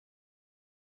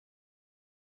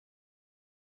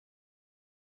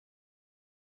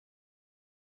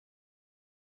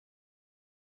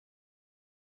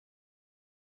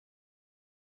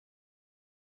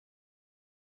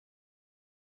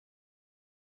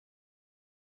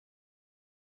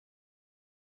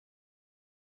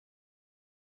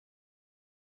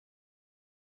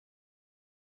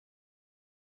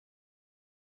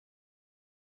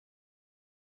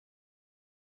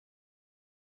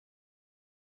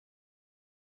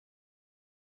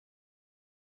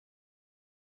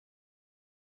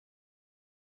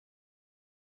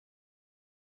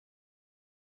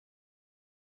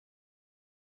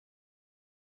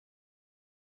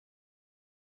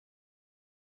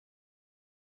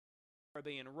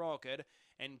Caribbean Rocket,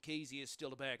 and Keezy is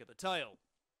still back at the tail.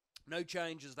 No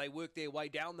change as they work their way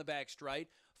down the back straight.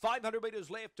 500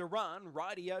 metres left to run.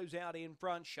 Radio's out in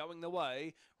front, showing the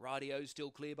way. Radio's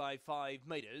still clear by 5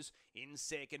 metres. In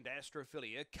second,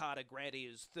 Astrophilia. Carter Granty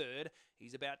is third.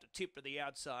 He's about to tip to the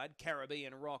outside.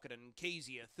 Caribbean Rocket and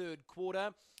Keezy, third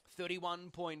quarter.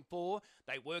 31.4.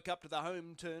 They work up to the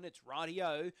home turn. It's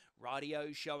Radio.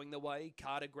 Radio showing the way.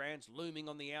 Carter Grant's looming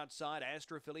on the outside.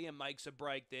 Astrophilia makes a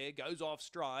break there. Goes off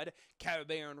stride.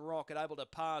 Caribbean Rocket able to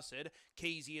pass it.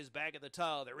 Keezy is back at the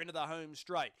tail. They're into the home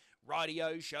straight.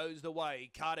 Radio shows the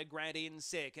way. Carter Grant in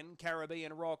second.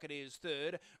 Caribbean Rocket is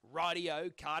third. Radio,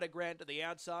 Carter Grant to the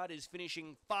outside is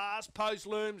finishing fast. Post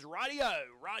looms.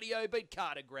 Radio beat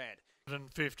Carter Grant.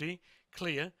 150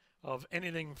 clear of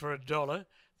Anything for $1.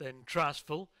 Then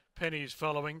Trustful, Pennies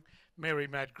following, Mary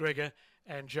McGregor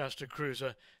and Just a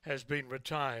Cruiser has been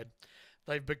retired.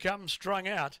 They've become strung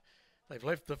out. They've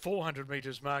left the 400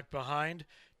 metres mark behind,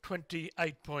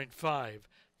 28.5.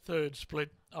 Third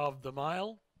split of the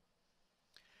mile.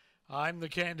 I'm the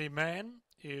Candy Man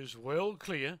is well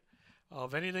clear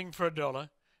of Anything for $1.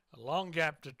 A long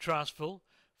gap to Trustful,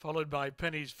 followed by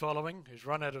Pennies following, who's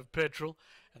run out of petrol,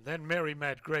 and then Mary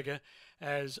McGregor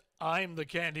as I'm the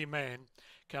Candy Man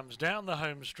comes down the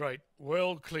home straight,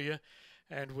 well clear,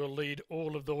 and will lead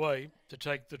all of the way to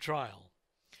take the trial.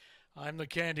 I'm the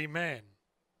Candy Man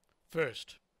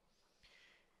first.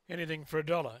 Anything for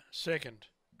 $1 second.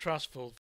 Trustful